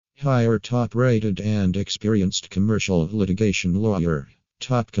Hire top-rated and experienced commercial litigation lawyer.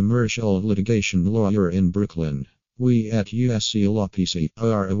 Top commercial litigation lawyer in Brooklyn. We at USC Law PC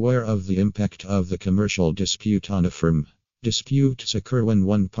are aware of the impact of the commercial dispute on a firm. Disputes occur when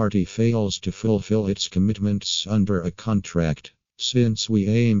one party fails to fulfill its commitments under a contract. Since we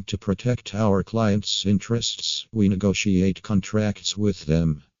aim to protect our clients' interests, we negotiate contracts with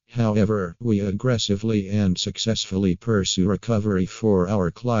them. However, we aggressively and successfully pursue recovery for our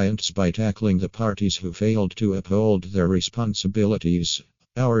clients by tackling the parties who failed to uphold their responsibilities.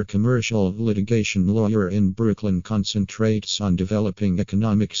 Our commercial litigation lawyer in Brooklyn concentrates on developing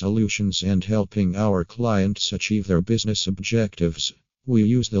economic solutions and helping our clients achieve their business objectives. We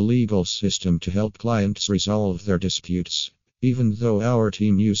use the legal system to help clients resolve their disputes. Even though our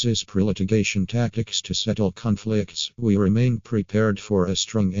team uses pre-litigation tactics to settle conflicts, we remain prepared for a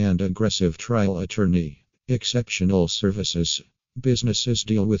strong and aggressive trial attorney. Exceptional services. Businesses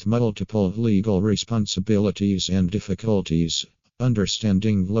deal with multiple legal responsibilities and difficulties.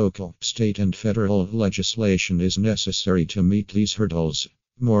 Understanding local, state, and federal legislation is necessary to meet these hurdles.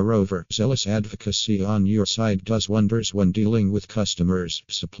 Moreover, zealous advocacy on your side does wonders when dealing with customers,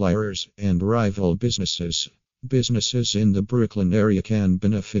 suppliers, and rival businesses. Businesses in the Brooklyn area can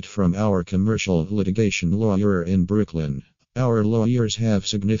benefit from our commercial litigation lawyer in Brooklyn. Our lawyers have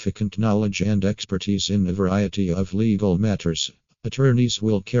significant knowledge and expertise in a variety of legal matters. Attorneys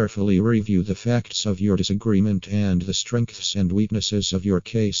will carefully review the facts of your disagreement and the strengths and weaknesses of your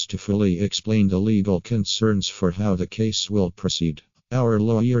case to fully explain the legal concerns for how the case will proceed. Our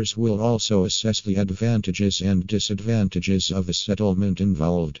lawyers will also assess the advantages and disadvantages of the settlement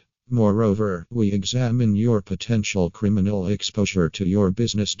involved. Moreover, we examine your potential criminal exposure to your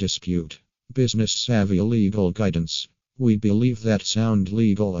business dispute. Business savvy legal guidance. We believe that sound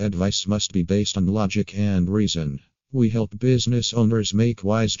legal advice must be based on logic and reason. We help business owners make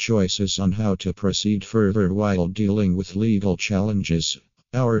wise choices on how to proceed further while dealing with legal challenges.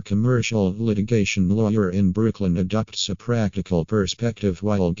 Our commercial litigation lawyer in Brooklyn adopts a practical perspective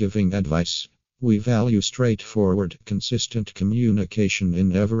while giving advice. We value straightforward, consistent communication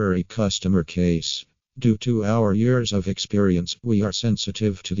in every customer case. Due to our years of experience, we are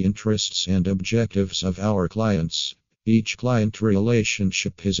sensitive to the interests and objectives of our clients. Each client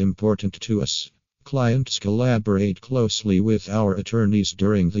relationship is important to us. Clients collaborate closely with our attorneys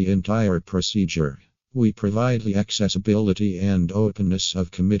during the entire procedure. We provide the accessibility and openness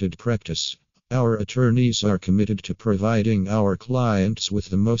of committed practice. Our attorneys are committed to providing our clients with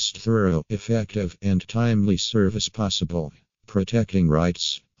the most thorough, effective, and timely service possible. Protecting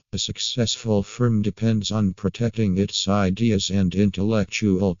rights. A successful firm depends on protecting its ideas and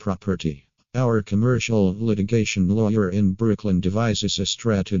intellectual property. Our commercial litigation lawyer in Brooklyn devises a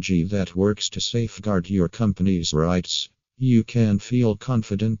strategy that works to safeguard your company's rights. You can feel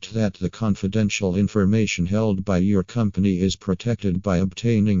confident that the confidential information held by your company is protected by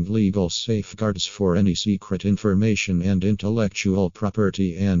obtaining legal safeguards for any secret information and intellectual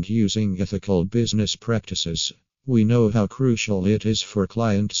property and using ethical business practices. We know how crucial it is for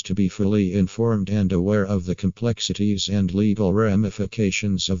clients to be fully informed and aware of the complexities and legal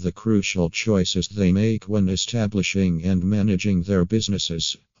ramifications of the crucial choices they make when establishing and managing their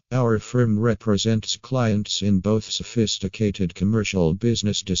businesses. Our firm represents clients in both sophisticated commercial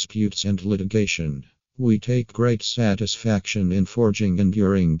business disputes and litigation. We take great satisfaction in forging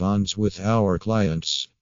enduring bonds with our clients.